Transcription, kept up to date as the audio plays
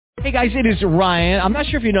Hey guys, it is Ryan. I'm not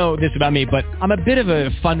sure if you know this about me, but I'm a bit of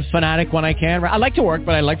a fun fanatic when I can. I like to work,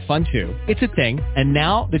 but I like fun too. It's a thing. And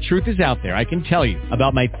now the truth is out there. I can tell you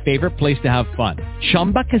about my favorite place to have fun.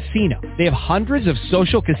 Chumba Casino. They have hundreds of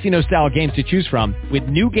social casino style games to choose from with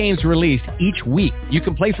new games released each week. You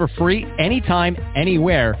can play for free anytime,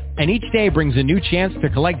 anywhere. And each day brings a new chance to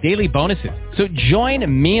collect daily bonuses. So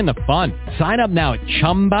join me in the fun. Sign up now at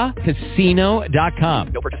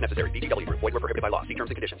ChumbaCasino.com. No purchase necessary. VGW Group. Void where prohibited by law. See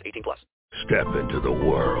terms and conditions. 18+. Step into the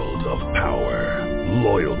world of power,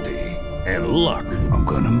 loyalty, and luck. I'm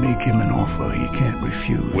going to make him an offer he can't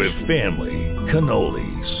refuse. With family,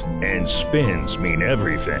 cannolis, and spins mean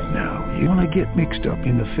everything. Now, you want to get mixed up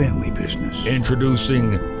in the family business.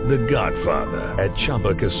 Introducing The Godfather at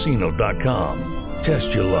ChumbaCasino.com.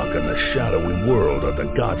 Test your luck in the shadowy world of The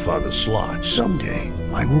Godfather slot. Someday,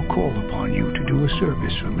 I will call upon you to do a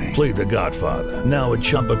service for me. Play The Godfather, now at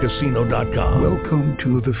ChumbaCasino.com. Welcome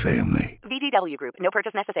to the family. VGW Group. No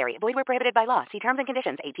purchase necessary. Void where prohibited by law. See terms and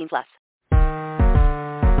conditions. 18+.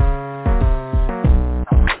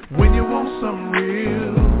 When you want something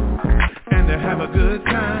real and to have a good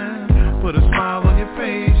time, put a smile on your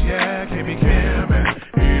face, yeah, KB Cam and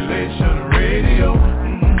Elation Radio.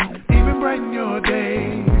 Even brighten your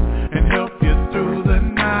day and help you through the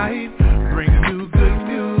night. Bring you good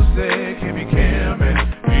music, KB Cam and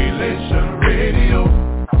Elation Radio.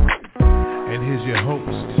 And here's your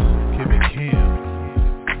host, KB Cam.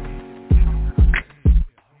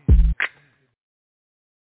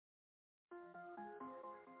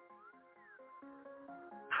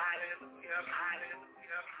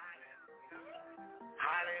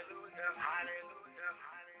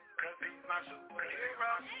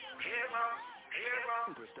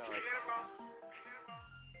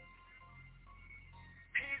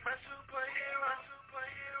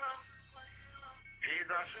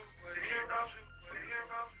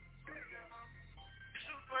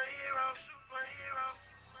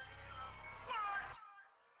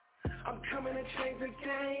 I'm coming to change the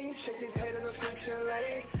game, shake these haters and switch your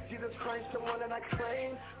lane. Jesus Christ, the one that I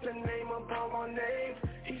claim, the name above our name.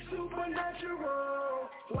 He's supernatural,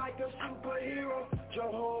 like a superhero.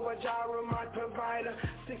 Jehovah Jireh, my provider,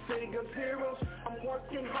 6 figure zeros. I'm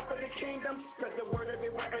working hard for the kingdom, spread the word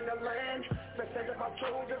everywhere in the land. Blessed of our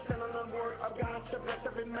children, send on the word of God to bless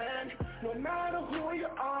every man. No matter who you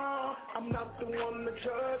are, I'm not the one to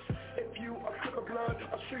judge. If you a crip of blood,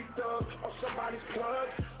 a street thug, or somebody's plug,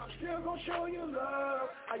 I'm still gonna show you love.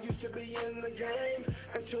 I used to be in the game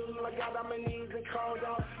until I got on my knees and called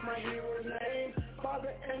out my hero's name.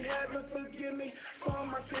 Father in heaven, forgive me for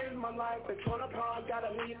my sins, my life been torn apart.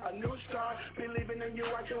 Gotta leave a new start, believing in you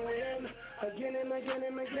I can win. Again and again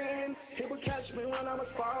and again, he would catch me when I was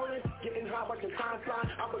falling. Getting high, watching time fly,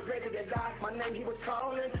 I was ready to die. My name he was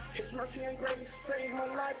calling. His mercy and grace saved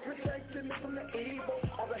my life, protected me from the evil,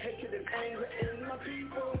 all the hatred and anger in my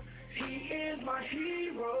people. He is my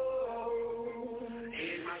hero.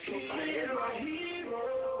 He's my superhero. He's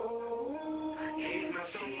my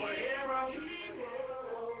superhero.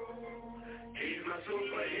 He's my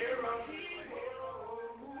superhero.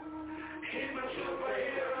 He's my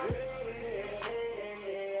superhero.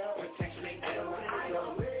 Protects me everywhere I go.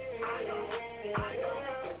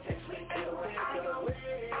 Protects me everywhere I go.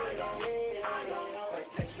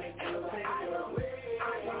 Protects me everywhere I go.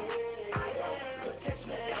 Protects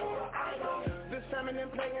me everywhere I go. This feminine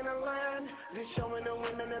plague in the land, this showing the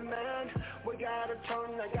women and man. We gotta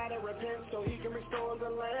turn, I gotta repent so he can restore the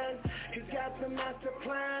land. He's got the master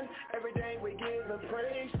plan, every day we give him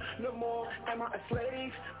praise. No more am I a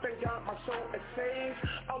slave, thank God my soul is saved.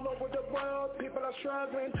 All over the world, people are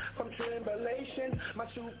struggling from tribulation. My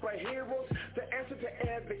superheroes, the answer to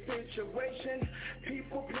every situation.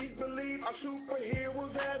 People, please believe our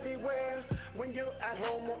superheroes everywhere. When you're at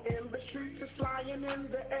home or in the streets, it's flying in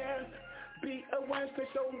the air. Be aware, stay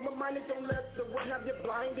sober-minded, don't let the world have you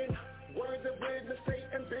blinded. Words of wisdom, stay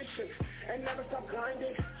ambitious, and never stop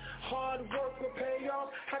grinding. Hard work will pay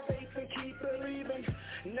off, have faith and keep believing.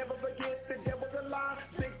 Never forget the devil's a lie,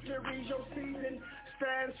 victory's your season.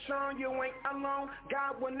 Stand strong, you ain't alone,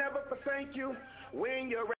 God will never forsake you. When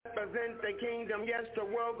you represent the kingdom, yes, the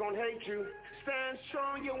world gon' hate you. Stand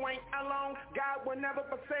strong, you ain't alone, God will never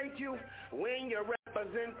forsake you. When you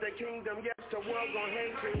represent the kingdom, yes, the world gon'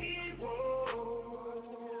 hate you.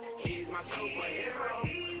 He's my superhero.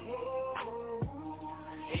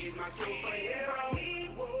 He's my superhero.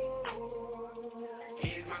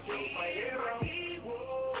 He's my superhero.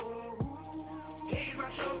 He's my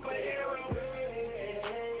superhero.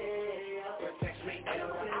 Protects me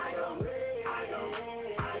everywhere I go.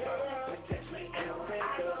 Protects me everywhere I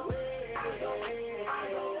go.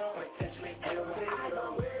 Protects me everywhere I go.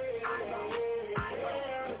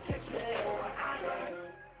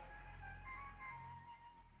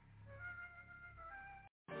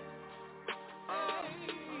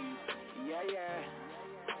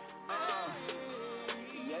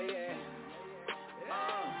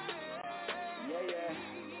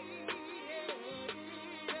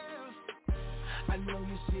 I know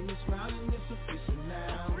you see me smiling, it's official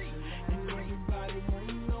now. And everybody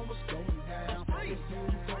wanna know what's going down. They see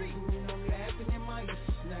me crazy and I'm laughing at my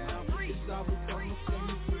useless now. It's all because I'm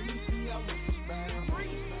feeling free, see I want to bound.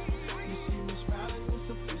 You see me smiling,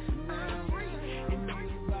 it's official now. And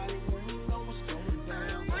everybody wanna know what's going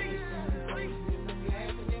down. They see me crazy and I'm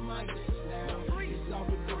laughing at my useless now. It's all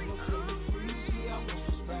because I'm feeling free, see I want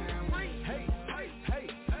to bound. Hey,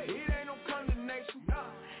 it ain't no condemnation.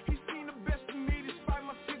 He's seen the best of me despite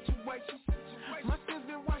my situation. My sins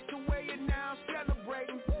been washed away and now I'm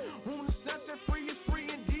celebrating. When the sun set free is free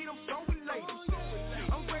indeed, I'm so elated.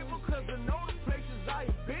 I'm grateful cause I know the places I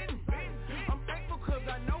have been. I'm thankful cause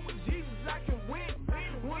I know with Jesus I can win.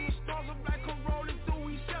 When the storms of life come rolling through,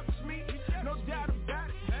 he shelters me. No doubt about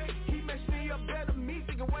it. He makes me a better me.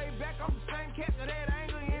 Thinking way back, I'm the same cat that had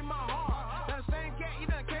anger in my heart. That same cat, he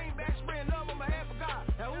done came back spreading love on behalf of God.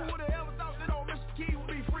 Now who would've ever thought that old Mr. Key would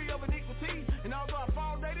be free of iniquity? And although I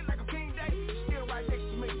fall dated like a king day, he's still right next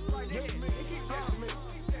to me. He keeps blessing me.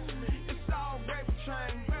 It's all gravy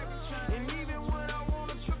train. And even when I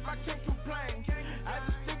wanna trip, I can't complain. I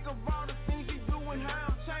just think of all the things he do and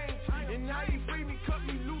how I'm changed. And how he freed me, cut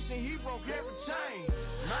me loose, and he broke every chain.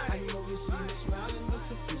 I know you see me smiling,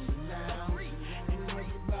 it's official now. And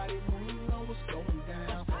everybody wanna know what's going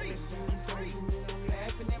down. They see me crazy and I'm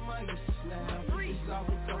laughing at my useless now. It's all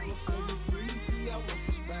because I'm feeling free, see I want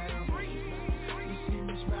to bound. You see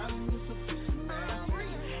me smiling, it's official now.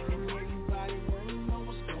 And everybody wanna know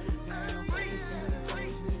what's going down. They see me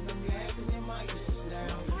crazy and I'm laughing at my useless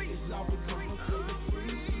now. It's all because I'm feeling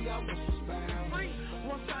free, see I want to bound.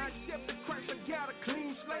 Once I accepted Christ, I got a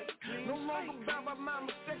clean slate. No longer bound by my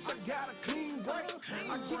mistakes, I got a clean break.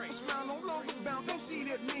 I keep a smile, no longer bound, don't see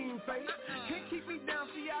that mean face. Can't keep me down,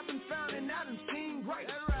 see I've been found and I done seen grace.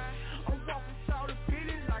 I'm walking tall and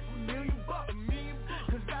feeling like $1,000,000.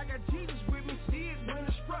 Cause I got Jesus with me, see it when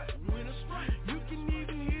it's right. You can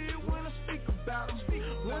even hear it when I speak about him.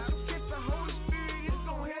 Once you catch the Holy Spirit, it's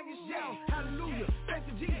gonna have you shout. Hallelujah, thank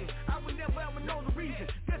you Jesus. I would never ever know the reason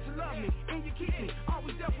that you love me and you keep me.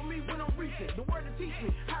 Always there for me when I'm reaching. The word to teach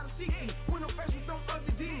me how to seek me when I'm faced with some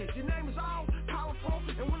ugly demons. Your name is all powerful,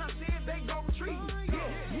 and when I say it, they go retreat. Yeah.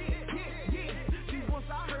 See, once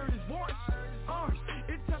I heard his voice,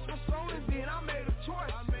 it touched my soul, and then I made a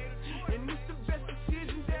choice. And it's the best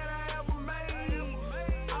decision that I ever made.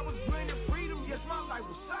 I was granted freedom, yes, my life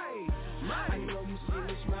was saved. I know you see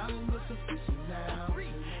me smiling, it's official now.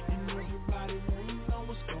 And everybody wanna know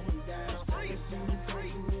what's going down. They see me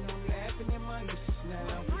crazy and I'm laughing at my useless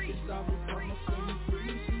now. It's all because I'm feeling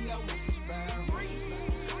free, see I want to bound.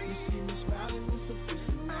 You see me smiling, it's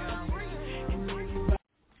official now. And everybody.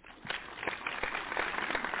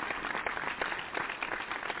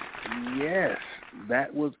 Yes,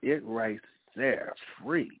 that was it right there.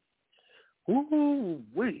 Free.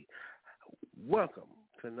 Woo-wee. Welcome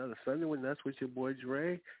to another Sunday with Nuts with your boy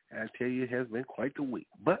Dre. And I tell you, it has been quite the week.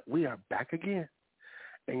 But we are back again.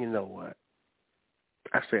 And you know what?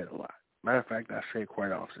 I say it a lot. Matter of fact, I say it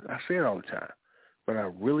quite often. I say it all the time. But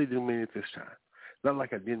I really do mean it this time. Not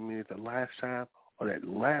like I didn't mean it the last time, or that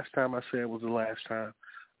last time I said it was the last time.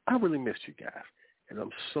 I really missed you guys. And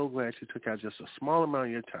I'm so glad you took out just a small amount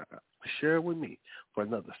of your time to share it with me for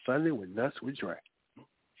another Sunday with Nuts with Dre.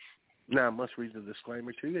 Now, I must read the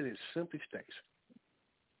disclaimer to you, and it simply states,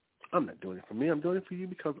 I'm not doing it for me. I'm doing it for you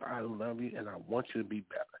because I love you and I want you to be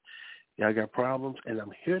better. Y'all got problems, and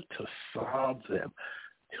I'm here to solve them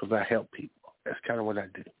because I help people. That's kind of what I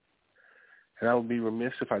do. And I would be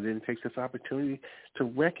remiss if I didn't take this opportunity to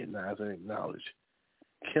recognize and acknowledge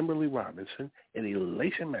Kimberly Robinson and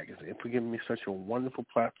Elation Magazine for giving me such a wonderful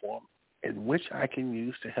platform in which I can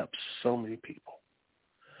use to help so many people.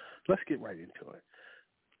 Let's get right into it.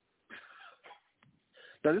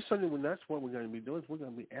 Now, this Sunday, that's what we're going to be doing. Is we're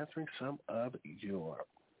going to be answering some of your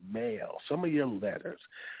mail, some of your letters.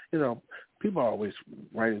 You know, people always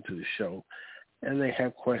write into the show, and they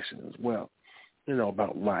have questions as well, you know,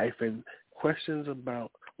 about life and questions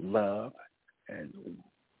about love and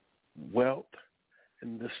wealth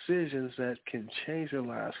and decisions that can change your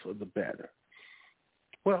lives for the better.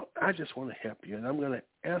 Well, I just want to help you, and I'm going to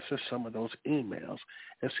answer some of those emails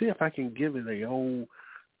and see if I can give it a old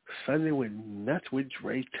Sunday with Nuts with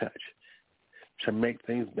Dre touch to make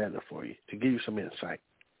things better for you, to give you some insight.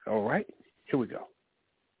 All right? Here we go.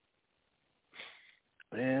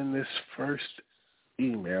 And this first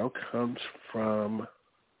email comes from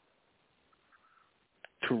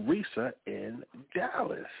Teresa in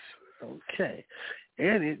Dallas. Okay.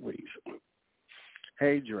 And it reads,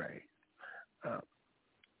 Hey, Dre,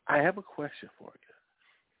 I have a question for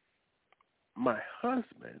you. My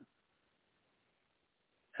husband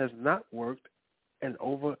has not worked in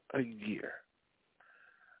over a year.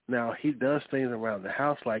 Now, he does things around the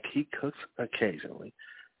house, like he cooks occasionally,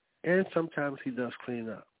 and sometimes he does clean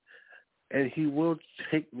up. And he will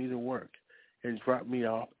take me to work and drop me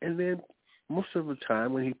off. And then most of the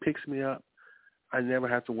time when he picks me up, I never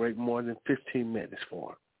have to wait more than 15 minutes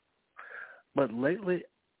for him. But lately,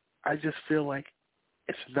 I just feel like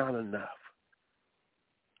it's not enough.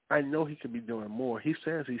 I know he could be doing more. He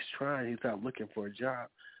says he's trying. He's out looking for a job.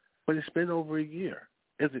 But it's been over a year.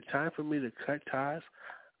 Is it time for me to cut ties?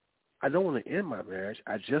 I don't want to end my marriage.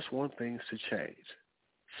 I just want things to change.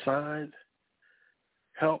 Signed,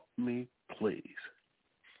 help me, please.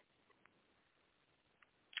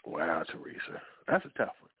 Wow, Teresa. That's a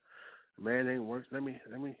tough one. The man ain't worked. Let me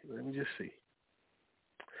just see.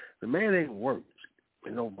 The man ain't worked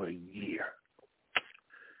in over a year.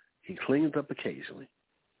 He cleans up occasionally.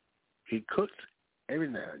 He cooks every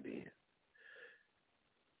now and then.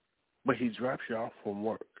 But he drops you off from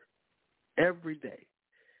work every day.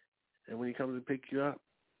 And when he comes to pick you up,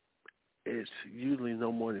 it's usually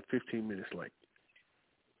no more than 15 minutes late.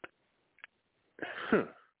 You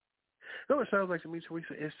know what it sounds like to me,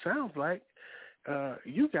 Teresa? It sounds like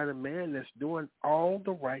you got a man that's doing all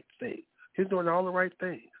the right things. He's doing all the right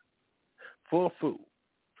things for a fool.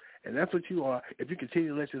 And that's what you are if you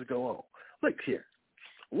continue to let this go on. Look here.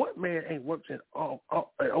 What man ain't worked in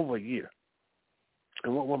over a year?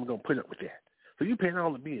 And what woman going to put up with that? So you paying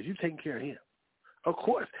all the bills. You taking care of him. Of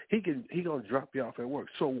course, he going to drop you off at work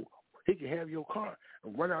so he can have your car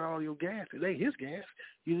and run out all your gas. It ain't his gas.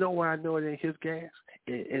 You know why I know it ain't his gas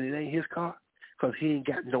and it ain't his car? Because he ain't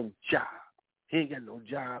got no job. He ain't got no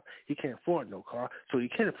job. He can't afford no car, so he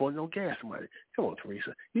can't afford no gas money. Come on,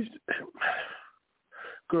 Teresa.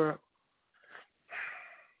 Girl,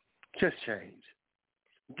 just change.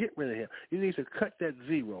 Get rid of him. You need to cut that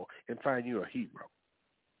zero and find you a hero.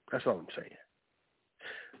 That's all I'm saying.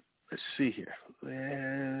 Let's see here.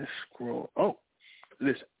 Let's scroll. Oh,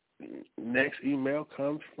 listen. Next email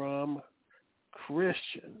comes from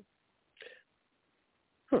Christian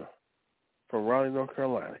from Raleigh, North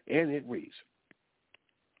Carolina, and it reads,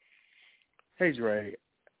 "Hey, Dre,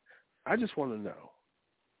 I just want to know,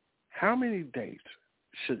 how many dates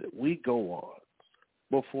should we go on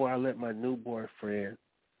before I let my new boyfriend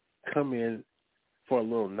come in for a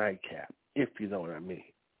little nightcap, if you know what I mean?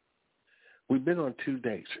 We've been on 2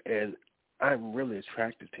 dates, and I'm really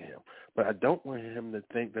attracted to him, but I don't want him to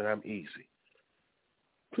think that I'm easy.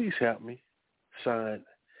 Please help me. Signed,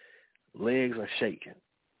 Legs Are Shaking."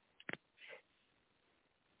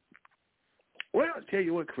 Well, I'll tell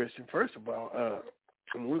you what, Christian. First of all,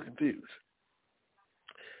 I'm a little confused.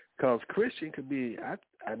 Because Christian could be,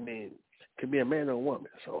 could be a man or a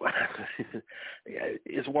woman. So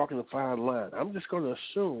it's walking a fine line. I'm just going to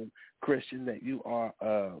assume, Christian, that you are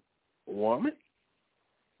a woman.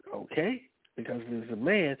 Okay? Because if it's a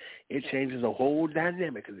man, it changes the whole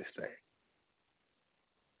dynamic of this thing.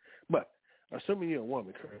 But assuming you're a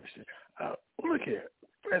woman, Christian, look here.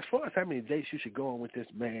 As far as how many dates you should go on with this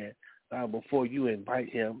man before you invite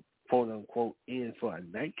him, quote unquote, in for a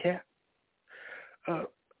nightcap,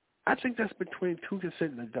 I think that's between 2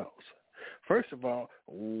 consenting adults. First of all,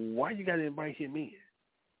 why you got to invite him in?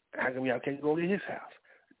 How come y'all can't go to his house?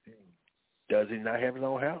 Does he not have his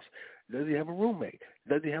own house? Does he have a roommate?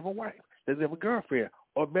 Does he have a wife? Does he have a girlfriend?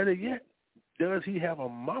 Or better yet, does he have a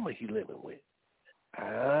mama he living with?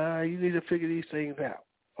 You need to figure these things out,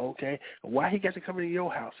 okay? Why he got to come into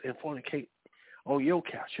your house and fornicate on your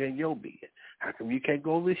couch and your bed? How come you can't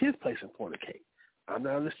go over to his place and fornicate? I'm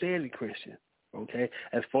not understanding, Christian, okay?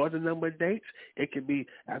 As far as the number of dates, it could be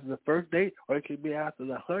after the first date or it could be after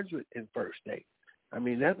the 101st date. I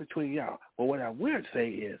mean, that's between y'all. But what I would say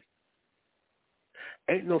is,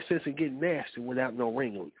 ain't no sense in getting nasty without no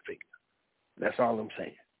ring on your finger. That's all I'm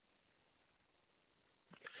saying.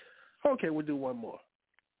 Okay, we'll do one more.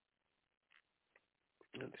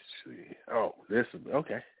 Let's see. Oh, this is,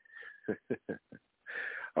 okay.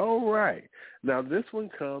 All right. Now, this one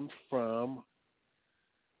comes from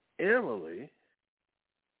Emily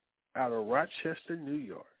out of Rochester, New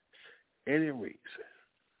York. And it reads,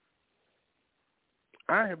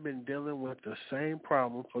 "I have been dealing with the same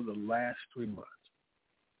problem for the last 3 months.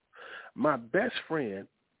 My best friend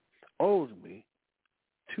owes me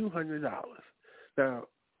 $200. Now,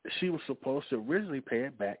 she was supposed to originally pay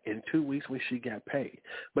it back in 2 weeks when she got paid.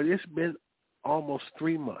 But it's been almost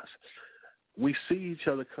 3 months. We see each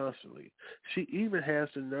other constantly. She even has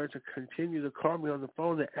the nerve to continue to call me on the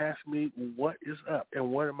phone to ask me what is up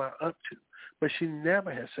and what am I up to. But she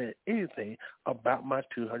never has said anything about my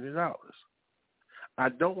 $200. I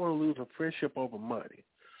don't want to lose a friendship over money,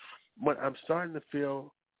 but I'm starting to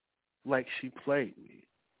feel like she played me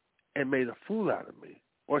and made a fool out of me,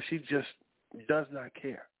 or she just does not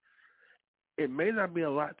care. It may not be a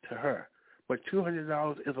lot to her, but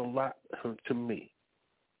 $200 is a lot to me.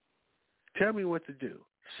 Tell me what to do.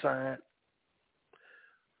 Sign,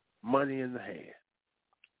 money in the hand.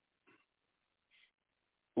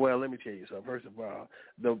 Well, let me tell you something. First of all,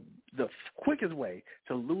 the quickest way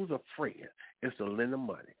to lose a friend is to lend them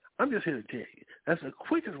money. I'm just here to tell you, that's the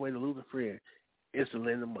quickest way to lose a friend is to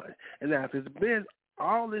lend them money. And now, if it's been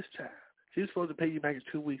all this time, she's supposed to pay you back in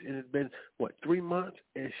 2 weeks, and it's been, 3 months,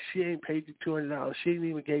 and she ain't paid you $200. She ain't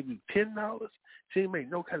even gave you $10. She ain't made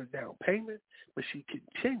no kind of down payment, but she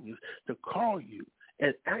continues to call you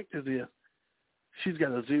and act as if she's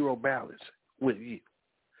got a zero balance with you.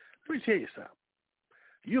 Let me tell you something.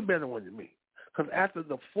 You're a better one than me. Because after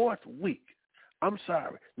the 4th week, I'm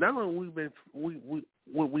sorry, not only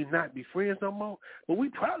will we not be friends no more, but we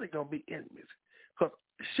probably going to be enemies. Because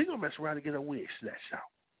she going to mess around and get her wig snatched out.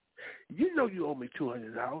 You know you owe me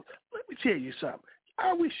 $200. Let me tell you something.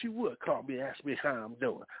 I wish you would call me and ask me how I'm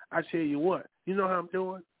doing. I tell you what, you know how I'm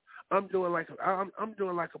doing? I'm doing like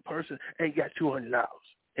a person ain't got $200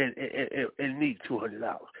 and need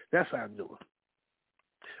 $200. That's how I'm doing.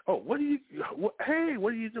 Oh, what are you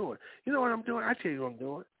doing? You know what I'm doing? I tell you what I'm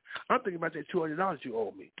doing. I'm thinking about that $200 you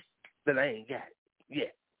owe me that I ain't got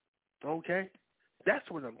yet. Okay? That's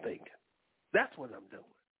what I'm thinking. That's what I'm doing.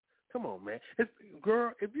 Come on, man.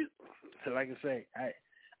 Girl, if you, like I say,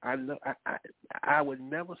 I would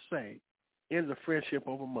never say end the friendship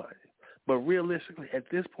over money. But realistically, at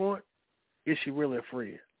this point, is she really a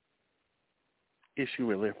friend? Is she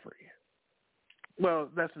really a friend? Well,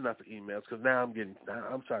 that's enough of emails because now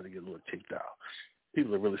I'm starting to get a little ticked off.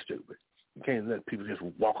 People are really stupid. You can't let people just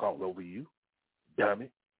walk all over you,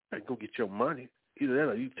 dummy. Like, go get your money. Either that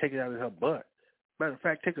or you take it out of her butt. Matter of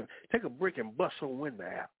fact, take a brick and bust her window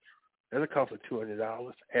out. That'll cost her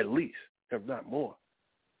 $200 at least, if not more.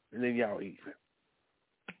 And then y'all even.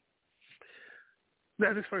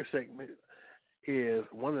 Now, this first segment is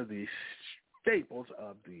one of the staples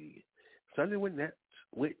of the Sunday with Nets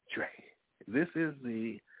with Dre. This is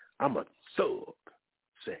the I'm a Thug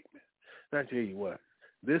segment. Now, I tell you what,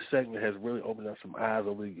 this segment has really opened up some eyes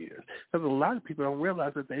over the years. Because a lot of people don't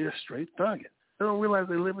realize that they're straight thugging. They don't realize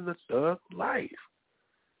they live in the thug life.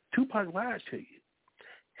 Tupac lied to you.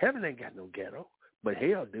 Heaven ain't got no ghetto, but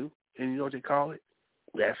hell do. And you know what they call it?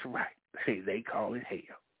 That's right. They call it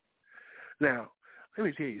hell. Now, let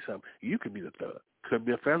me tell you something. You could be the thug. Could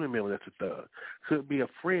be a family member that's a thug. Could be a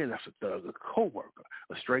friend that's a thug, a coworker,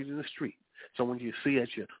 a stranger in the street, someone you see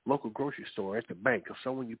at your local grocery store, at the bank, or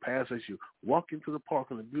someone you pass as you walk into the park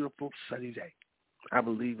on a beautiful sunny day. I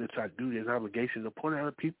believe it's our duty and obligation to point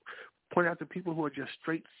out to people who are just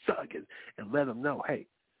straight thugging and let them know, hey,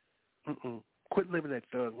 quit living that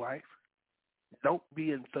thug life. Don't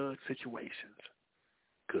be in thug situations.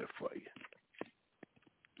 Good for you.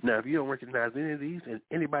 Now, if you don't recognize any of these and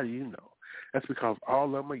anybody you know, that's because all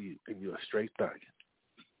of them are you and you're a straight thug.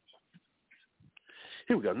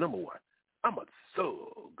 Here we go. Number 1. I'm a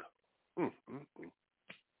thug.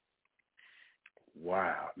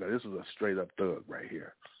 Wow. Now, this is a straight-up thug right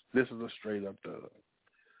here. This is a straight-up thug.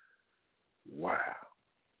 Wow.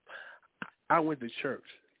 I went to church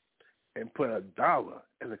and put $1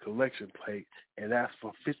 in the collection plate and asked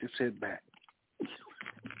for 50 cents back.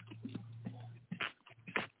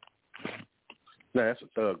 Now, that's a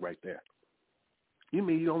thug right there. You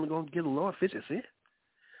mean you're only going to give the Lord 50 cents?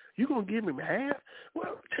 You're going to give him half?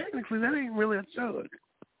 Well, technically, that ain't really a thug.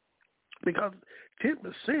 Because 10%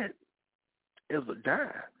 is a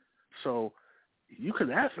dime. So you could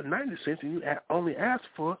ask for 90 cents and you only ask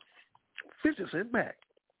for 50 cents back.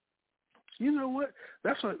 You know what?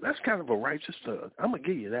 That's kind of a righteous thug. I'm going to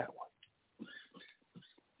give you that one.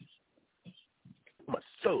 I'm a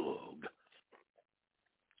thug.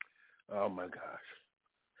 Oh, my gosh.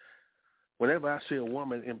 Whenever I see a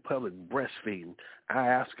woman in public breastfeeding, I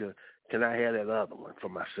ask her, can I have that other one for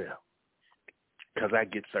myself? Because I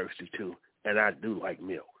get thirsty, too, and I do like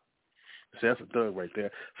milk. So that's a thug right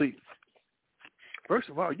there. See, first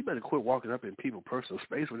of all, you better quit walking up in people's personal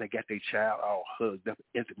space when they got their child all hugged up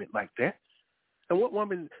and intimate like that. And what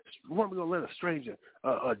woman going to let a stranger,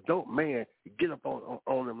 adult man, get up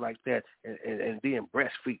on them like that and then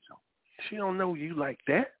breastfeed them? She don't know you like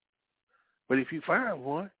that. But if you find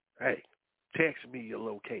one, hey, text me your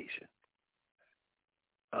location.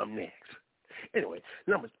 I'm next. Anyway,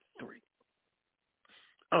 number 3.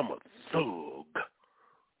 I'm a thug.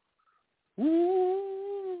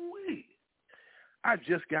 Woo-wee. I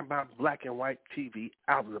just got my black and white TV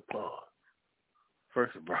out of the pond.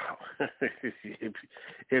 First of all,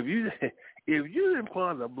 if you didn't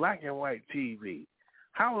pawn the black and white TV,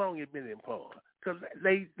 how long it been in pawn? Because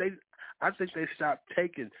I think they stopped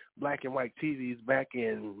taking black and white TVs back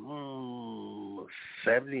in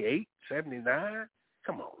 78, 79.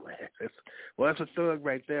 Come on, man. That's a thug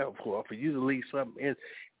right there for you to leave something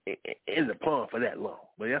in the pawn for that long.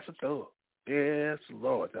 But that's a thug. Yes,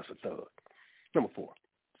 Lord, that's a thug. Number 4,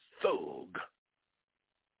 thug.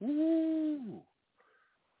 Ooh.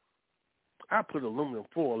 I put aluminum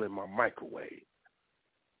foil in my microwave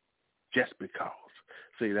just because.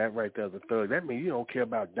 See, that right there's a thug. That means you don't care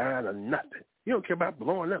about dying or nothing. You don't care about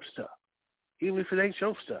blowing up stuff, even if it ain't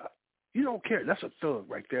your stuff. You don't care. That's a thug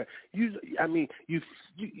right there. You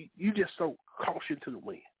just throw caution to the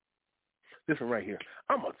wind. This one right here.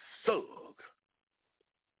 I'm a thug.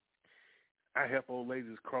 I help old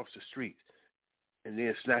ladies cross the street and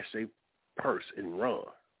then snatch their purse and run.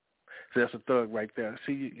 So that's a thug right there.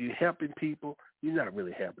 See, you're helping people. You're not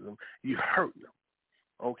really helping them. You're hurting them.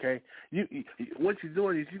 Okay? What you're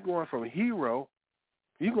doing is you're going from hero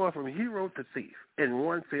to thief in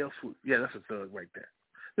one fell swoop. Yeah, that's a thug right there.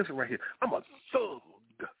 This one right here. I'm a thug.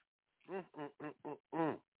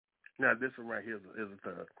 Now, this one right here is a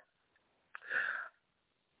thug.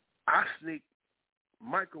 I sneak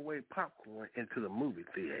microwave popcorn into the movie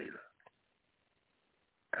theater.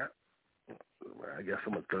 I guess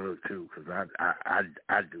I'm a thug too, because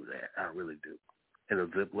I do that. I really do. In a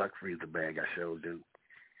Ziploc freezer bag, I sure do.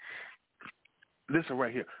 Listen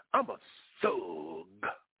right here. I'm a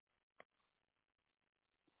thug.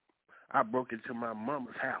 I broke into my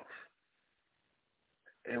mama's house,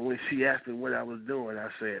 and when she asked me what I was doing, I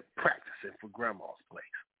said practicing for grandma's place.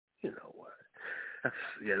 You know what?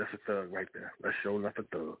 That's a thug right there. That's sure enough a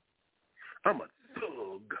thug. I'm a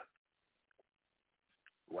thug.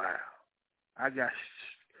 Wow. I got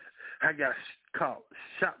caught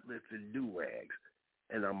shoplifting do-rags,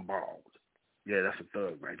 and I'm bald. Yeah, that's a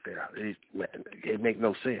thug right there. It make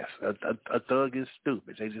no sense. A thug is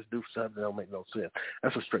stupid. They just do something that don't make no sense.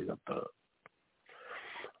 That's a straight-up thug.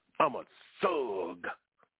 I'm a thug.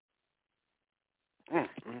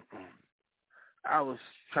 I was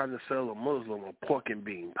trying to sell a Muslim a pork and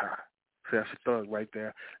bean pie. So that's a thug right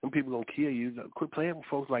there. Them people gonna kill you. Quit playing with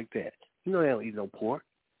folks like that. You know they don't eat no pork.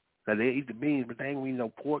 Now, they eat the beans, but they ain't eat no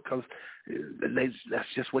pork because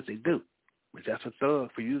that's just what they do. But that's a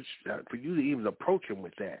thug for you to even approach him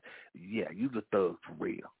with that. Yeah, you're the thug for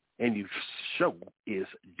real. And your show is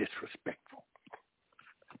disrespectful.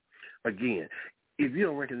 Again, if you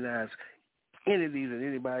don't recognize any of these and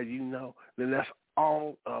anybody you know, then that's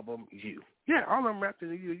all of them you. Yeah, all of them wrapped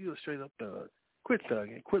into you. You're a straight-up thug. Quit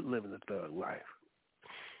thugging. Quit living the thug life.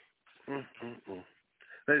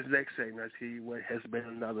 This next segment, I tell you what has been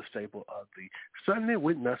another staple of the Sunday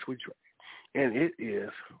with Nuts with Dre. And it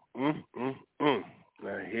is,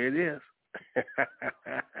 Now, here it is.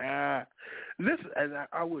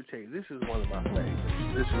 I will tell you, this is one of my favorites.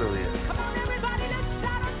 This really is. Come on, everybody, let's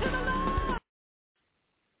shout out to the Lord.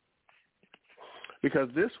 Because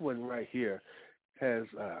this one right here has,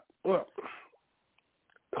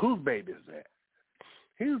 whose baby is that?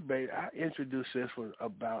 Whose baby? I introduced this one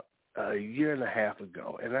about a year and a half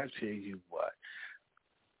ago, and I tell you what,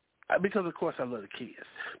 because of course I love the kids.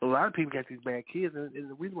 But a lot of people got these bad kids, and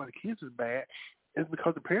the reason why the kids is bad is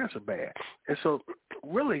because the parents are bad. And so,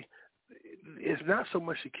 really, it's not so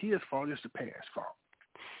much the kids' fault; it's the parents' fault.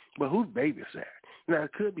 But whose baby is that? Now,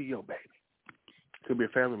 it could be your baby, it could be a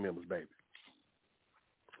family member's baby,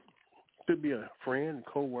 it could be a friend, a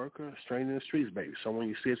co-worker, a stranger in the streets baby, someone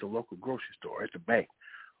you see at the local grocery store, at the bank,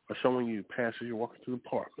 or someone you pass as you're walking through the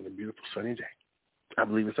park on a beautiful sunny day. I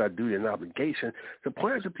believe it's our duty and obligation to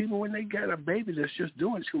point to people when they got a baby that's just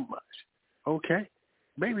doing too much. Okay?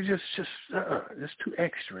 Baby just it's too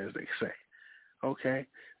extra, as they say. Okay?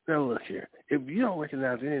 Now look here. If you don't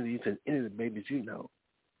recognize any of these and any of the babies you know,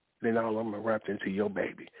 then all of them are wrapped into your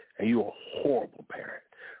baby. And you're a horrible parent.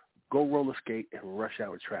 Go roller skate and rush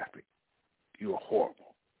out with traffic. You're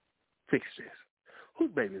horrible. Fix this.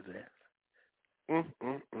 Whose baby is that?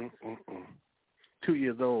 2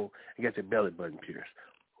 years old and got their belly button pierced.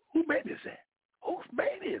 Whose baby is that? Whose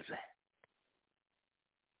baby is that?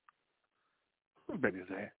 Whose baby is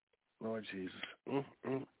that? Lord Jesus.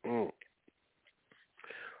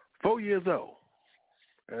 4 years old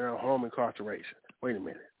and home incarceration. Wait a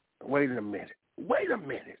minute. Whose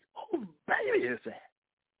baby is that?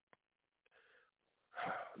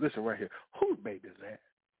 Listen right here. Whose baby is that?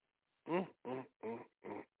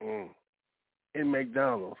 In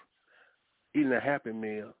McDonald's, eating a Happy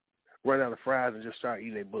Meal, run out of fries and just start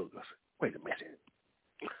eating their boogers. Wait a minute.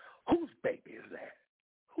 Whose baby is that?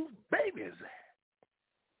 Whose baby is that?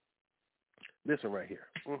 Listen right here.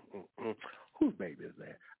 Whose baby is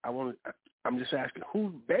that? I'm just asking,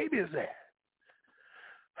 whose baby is that?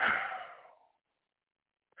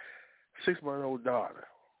 6-month-old daughter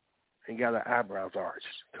and got her eyebrows arched.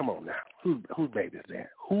 Come on now. Whose baby is that?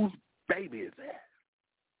 Whose baby is that?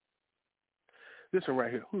 Listen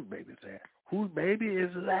right here. Whose baby is that? Whose baby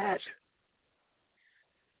is that?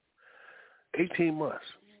 18 months.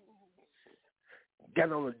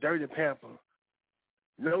 Got on a dirty pamper,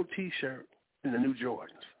 no T-shirt, and the new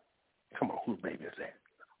Jordans. Come on, whose baby is that?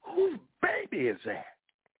 Whose baby is that?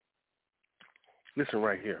 Listen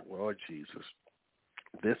right here. Lord Jesus.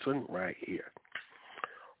 This one right here.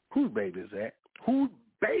 Whose baby is that? Whose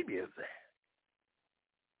baby is that?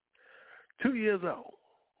 2 years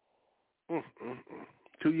old.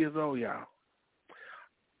 2 years old, y'all.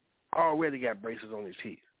 Already got braces on his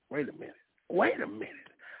teeth. Wait a minute.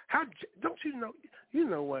 How don't you know? You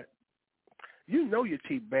know what? You know your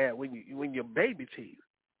teeth bad when your baby teeth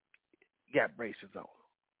got braces on.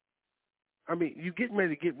 I mean, you getting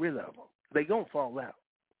ready to get rid of them. They gonna fall out.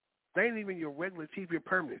 They ain't even your regular teeth, your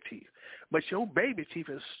permanent teeth. But your baby teeth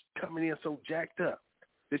is coming in so jacked up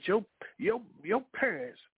that your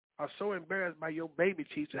parents are so embarrassed by your baby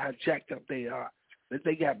teeth and how jacked up they are that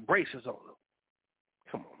they got braces on them.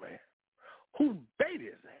 Come on, man. Whose baby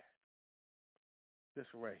is that? This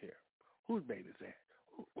one right here. Whose baby is that?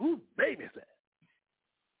 Whose baby is that?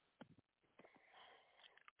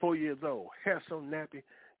 4 years old. Hair so nappy,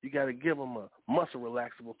 you got to give them a muscle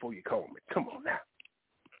relaxer before you comb it. Come on now.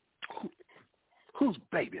 Whose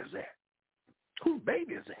baby is that? Whose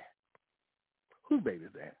baby is that? Whose baby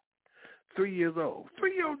is that? 3 years old.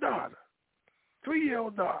 3-year-old daughter.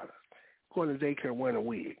 3-year-old daughter. Going to daycare wearing a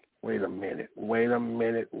wig. Wait a minute.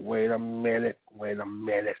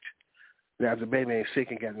 Now, if the baby ain't sick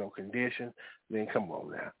and got no condition, then come on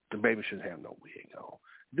now. The baby shouldn't have no wig on.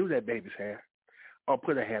 Do that baby's hair. Or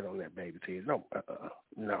put a hat on that baby's head.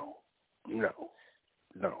 No.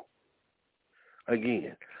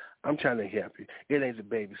 Again, I'm trying to help you. It ain't the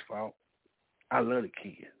baby's fault. I love the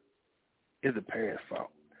kid. It's the parents'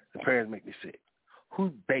 fault. The parents make me sick.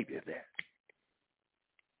 Whose baby is that?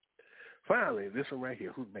 Finally, this one right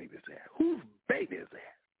here. Whose baby is that? Whose baby is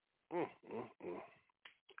that?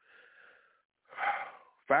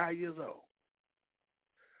 5 years old.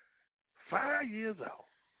 5 years old.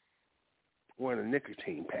 Wearing a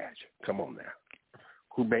nicotine patch. Come on now.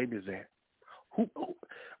 Whose baby is that? Who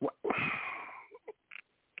what?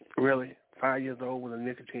 Really? 5 years old with a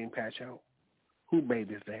nicotine patch on? Whose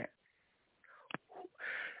baby is that?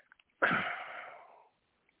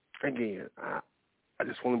 Again, I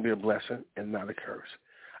just want to be a blessing and not a curse.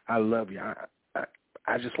 I love you.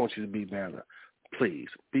 I just want you to be better. Please,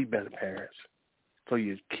 be better parents for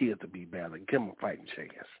your kids to be better. Give them a fighting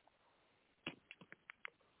chance.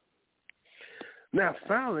 Now,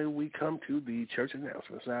 finally, we come to the church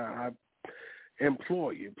announcements. Now, I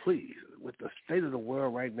implore you, please, with the state of the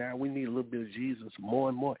world right now, we need a little bit of Jesus more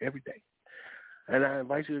and more every day. And I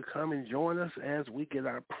invite you to come and join us as we get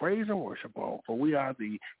our praise and worship on. For we are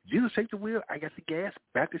the Jesus Take the Wheel, I Got the Gas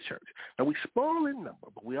Baptist Church. Now, we small in number,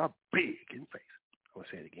 but we are big in faith. I'm going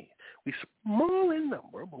to say it again. We small in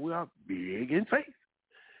number, but we are big in faith.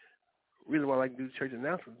 Really why I like to do the church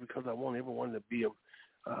announcements because I want everyone to be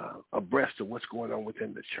abreast of what's going on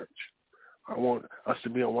within the church. I want us to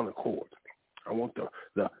be on one accord. I want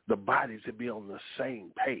the body to be on the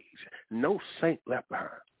same page. No saint left behind.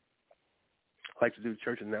 I like to do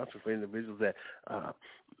church announcements for individuals that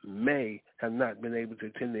may have not been able to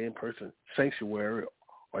attend the in-person sanctuary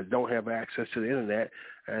or don't have access to the internet,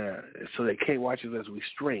 so they can't watch it as we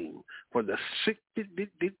stream. For the sick, and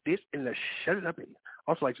the shut it up.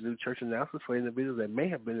 Also like to do church announcements for individuals that may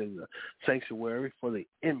have been in the sanctuary for the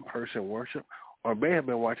in-person worship or may have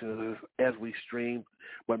been watching this as we stream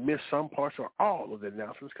but missed some parts or all of the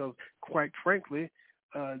announcements because, quite frankly,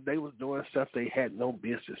 they was doing stuff they had no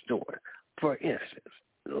business doing. For instance,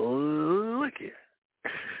 look here.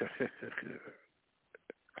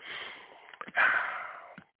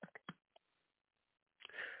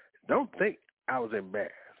 Don't think I was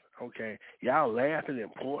embarrassed, okay? Y'all laughing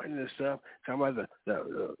and pointing and stuff, talking about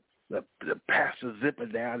the pastor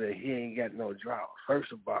zipping down and he ain't got no drawers.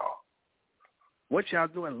 First of all, what y'all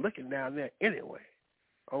doing looking down there anyway,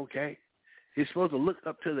 okay? You're supposed to look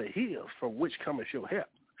up to the hills from which cometh your help,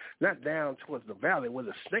 not down towards the valley where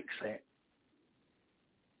the snakes at.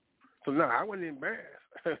 So, no, I wasn't embarrassed.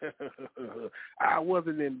 I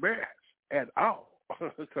wasn't embarrassed at all.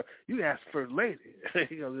 You ask First Lady.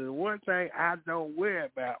 The one thing I don't worry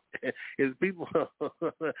about is people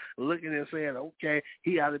looking and saying, okay,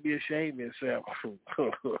 he ought to be ashamed of himself.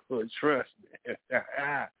 Trust me.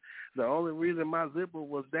 The only reason my zipper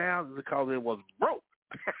was down is because it was broke.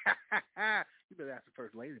 You better ask the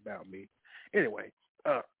First Lady about me. Anyway,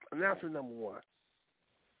 announcement number one.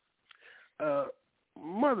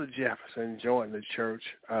 Mother Jefferson joined the church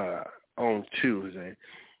on Tuesday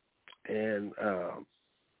and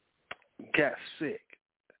got sick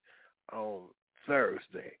on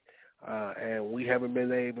Thursday. And we haven't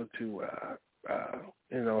been able to,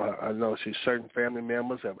 I know certain family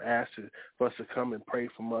members have asked for us to come and pray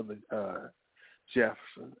for Mother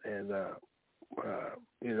Jefferson. And,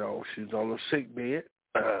 she's on a sick bed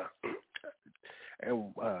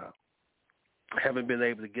and haven't been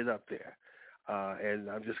able to get up there. And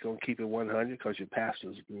I'm just going to keep it 100 because your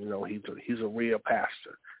pastor's, he's a real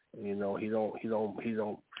pastor. He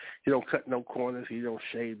don't cut no corners. He don't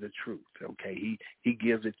shade the truth. Okay, he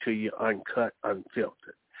gives it to you uncut,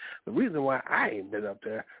 unfiltered. The reason why I ain't been up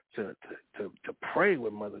there to pray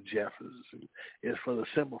with Mother Jefferson is for the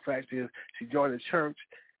simple fact is she joined the church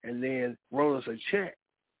and then wrote us a check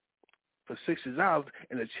for $60,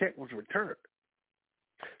 and the check was returned.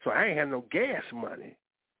 So I ain't had no gas money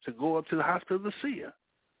to go up to the hospital to see her.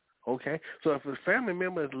 Okay, so if a family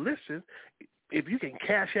member is listening, if you can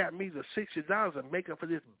cash out me the $60 and make up for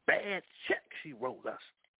this bad check she wrote us,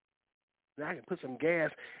 then I can put some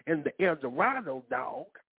gas in the El Dorado dog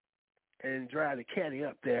and drive the caddy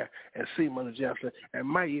up there and see Mother Jefferson and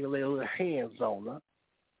might even lay a little hands on her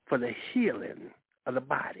for the healing of the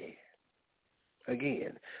body.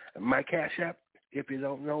 Again, my cash app, if you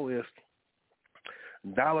don't know, is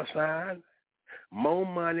 $ Mo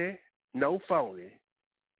Money, No Phony,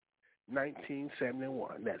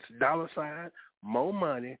 1971. That's $ Mo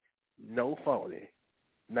Money, No Phony,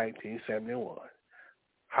 1971.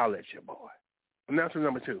 Holla at your boy. Announcement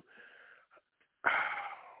number 2.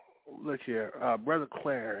 Look here, Brother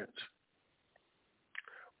Clarence,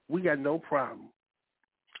 we got no problem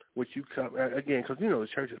with you come, again, because the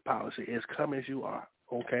church's policy is come as you are,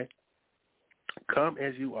 okay? Come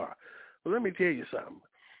as you are. Well, let me tell you something.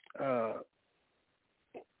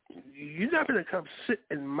 You're not going to come sit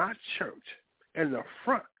in my church in the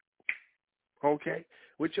front, okay,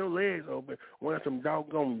 with your legs open, wearing some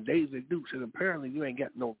doggone Daisy Dukes, and apparently you ain't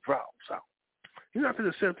got no drawers out. You're not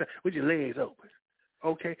going to sit up there with your legs open,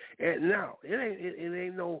 okay? And now, it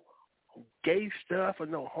ain't no gay stuff or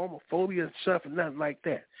no homophobia and stuff or nothing like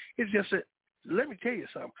that. It's just that, let me tell you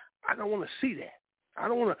something. I don't want to see that. I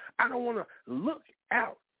don't want to look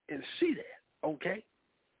out and see that, okay?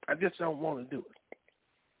 I just don't want to do it.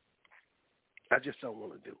 I just don't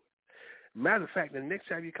want to do it. Matter of fact, the next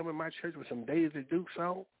time you come in my church with some Daisy Dukes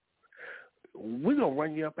on, we're going to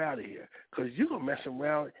run you up out of here because you're going to mess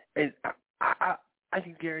around. And I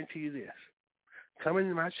can guarantee you this. Come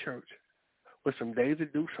into my church with some Daisy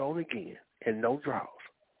Dukes on again and no drawers.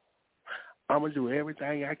 I'm going to do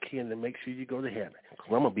everything I can to make sure you go to heaven because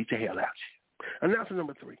I'm going to beat the hell out of you. Announcement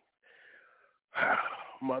number 3.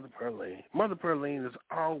 Mother Pearline. Mother Pearline is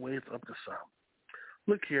always up to something.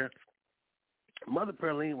 Look here. Mother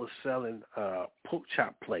Pearline was selling pork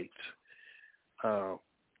chop plates, and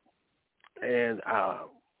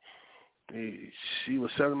she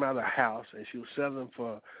was selling them out of the house, and she was selling them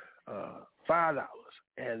for $5.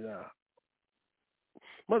 And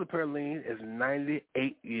Mother Pearline is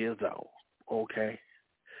 98 years old. Okay,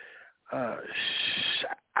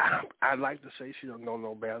 I'd like to say she don't know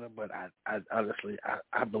no better, but I honestly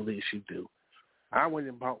I believe she do. I went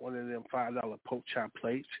and bought one of them $5 pork chop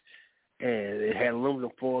plates. And it had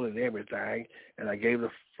aluminum foil and everything. And I gave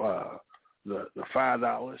her the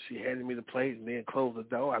 $5. She handed me the plate and then closed the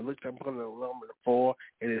door. I looked up on the aluminum foil,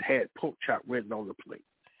 and it had pork chop written on the plate.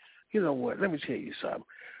 You know what? Let me tell you something.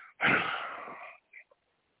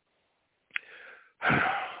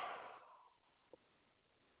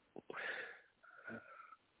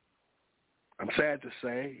 I'm sad to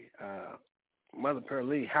say, Mother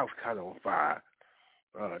Pearline house caught on fire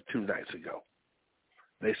 2 nights ago.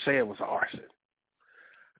 They say it was arson.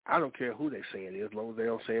 I don't care who they say it is, as long as they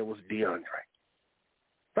don't say it was DeAndre.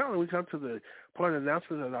 Finally, we come to the part of the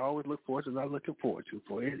announcement that I always look forward to and I'm looking forward to,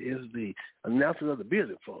 for it is the announcement of the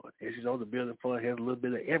Building Fund. As you know, the Building Fund has a little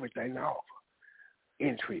bit of everything to offer.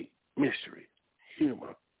 Intrigue, mystery,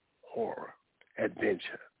 humor, horror,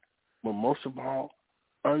 adventure, but most of all,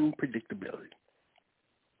 unpredictability.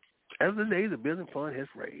 As of the day, the Building Fund has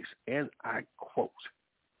raised, and I quote,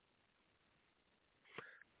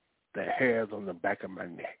 the hairs on the back of my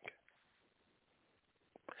neck.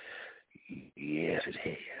 Yes, it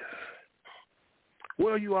has.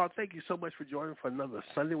 Well, you all, thank you so much for joining for another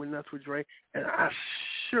Sunday with Nuts with Dre, and I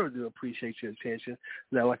sure do appreciate your attention.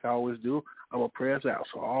 Now, like I always do, I'm going to pray us out,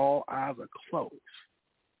 so all eyes are closed.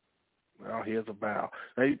 All All heads will bow.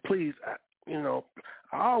 Now, please, I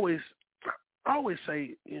always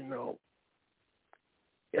say,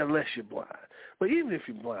 unless you're blind. But even if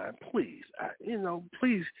you're blind, please,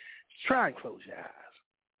 please try and close your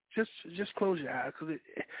eyes. Just close your eyes, because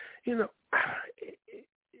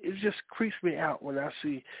it just creeps me out when I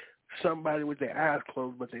see somebody with their eyes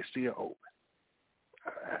closed but they still open.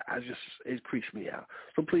 It creeps me out.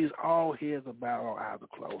 So please, all heads are bowed, all eyes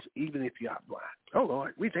are closed, even if you are blind. Oh,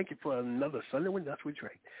 Lord, we thank you for another Sunday with Nuts with Dre.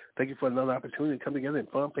 Thank you for another opportunity to come together in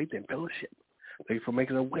fun, faith, and fellowship. Thank you for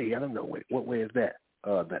making a way. I don't know what way is that,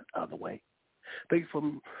 that other way. Thank you for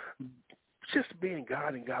just being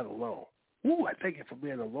God and God alone. Ooh, I thank you for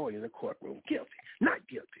being a lawyer in the courtroom. Guilty, not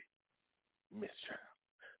guilty, mistrial.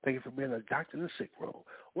 Thank you for being a doctor in the sick room.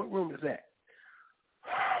 What room is that?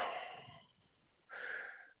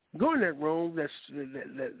 Go in that room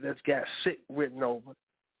that's got sick written over.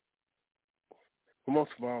 But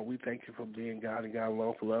most of all, we thank you for being God and God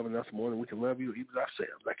alone, for loving us more than we can love you, even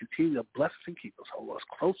ourselves. I continue to bless us and keep us, hold us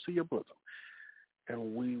close to your bosom.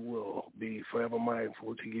 And we will be forever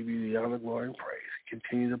mindful to give you the honor, glory, and praise.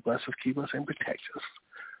 Continue to bless us, keep us, and protect us.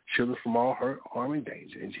 Shield us from all hurt, harm, and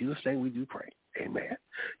danger. In Jesus' name we do pray. Amen.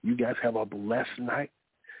 You guys have a blessed night.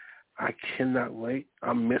 I cannot wait.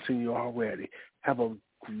 I'm missing you already. Have a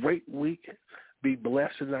great week. Be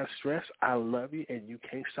blessed and not stressed. I love you, and you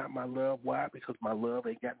can't stop my love. Why? Because my love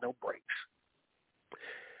ain't got no brakes.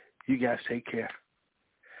 You guys take care.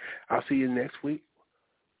 I'll see you next week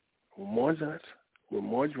with more nuts, with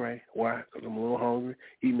more Dre. Why? Because I'm a little hungry.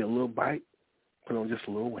 Eat me a little bite, put on just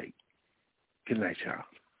a little weight. Good night, y'all.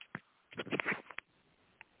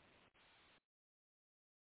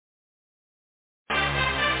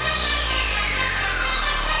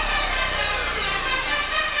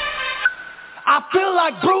 I feel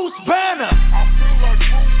like Bruce Banner.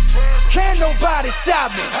 Can't nobody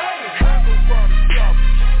stop me.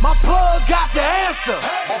 My plug got the answer.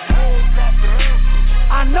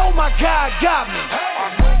 I know my God got me.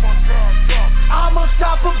 I'm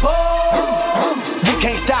unstoppable. You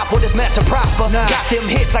can't stop with this mess to prosper. Got them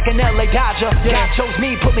hits like an LA Dodger. God chose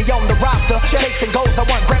me, put me on the roster. Chasing goals, I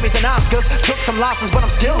won Grammys and Oscars. Took some losses, but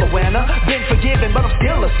I'm still a winner. Been forgiven, but I'm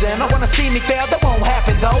still a sinner. Wanna see me fail, that won't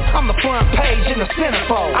happen though. I'm the front page in the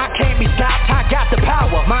centerfold. I can't be stopped, I got the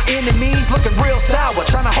power. My enemies looking real sour,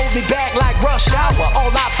 trying to hold me back like rush hour. All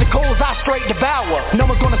obstacles I straight devour. No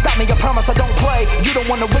one's gonna stop me, I promise I don't play. You don't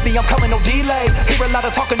wanna with me, I'm coming no delay. Hear a lot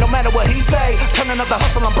of talking no matter what he say. Turning up the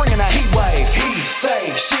hustle, I'm bringing a heat wave. He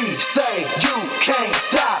say, she say, you can't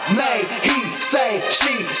stop me. He say,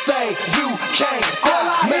 she say, you can't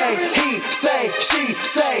stop me. He say, she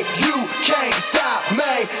say, you can't stop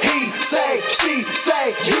me. He say, she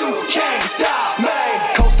say, you can't stop me.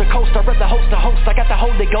 Coast to coast, I read the host to host. I got the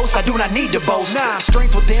Holy Ghost, I do not need to boast.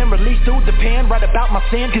 Strength within, release through the pen. Write about my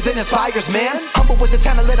sin, cause it inspires men. Humble with the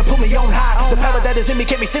talent, let it put me on high. The power that is in me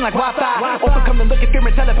can't be seen like Wi-Fi. Overcome the look at fear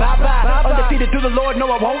and tell it bye-bye. Undefeated through the Lord,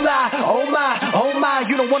 no I won't lie. Oh my,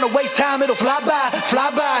 you don't wanna waste time, it'll fly by.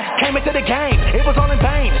 Came into the game, it was all in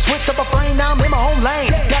vain. Switched up a frame, now I'm in my own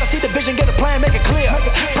lane. Gotta see the vision, get a plan, make it clear.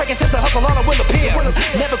 Breaking since the hustle, all I will appear.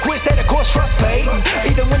 Never quit, stay the course, trust paid.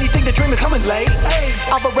 Even when you think the dream is coming late.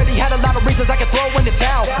 I've already had a lot of reasons I could throw in the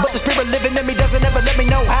towel, but the spirit living in me doesn't ever let me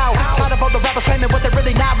know how. Tired of all the rappers claiming what they're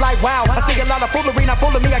really not, like wow. I see a lot of foolery, not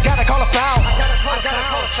fooling me, I gotta call a foul.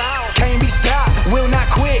 Can't be stopped, will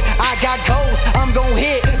not quit. I got goals, I'm gon'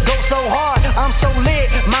 hit. Go so hard, I'm so lit.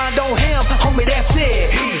 Mind on him, homie, that's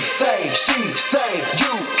it. He say, she say,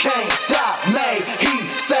 you can't stop me. He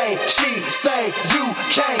say, she say, you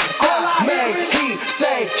can't stop me. He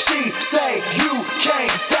say, she say, you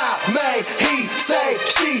can't stop me. He say,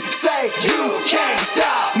 she say, you can't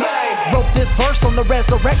stop me. Wrote this verse on the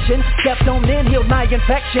resurrection. Stepped on in, healed my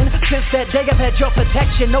infection. Since that day I've had your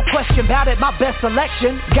protection. No question about it, my best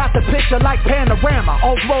selection. Got the picture like panorama.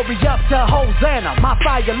 All glory up to Hosanna. My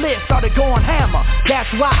fire lit, started going hammer. That's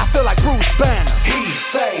why I feel like Bruce Banner. He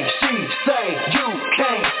say, she say, you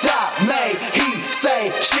can't stop me. He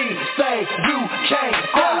say, she say, you can't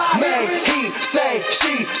stop me.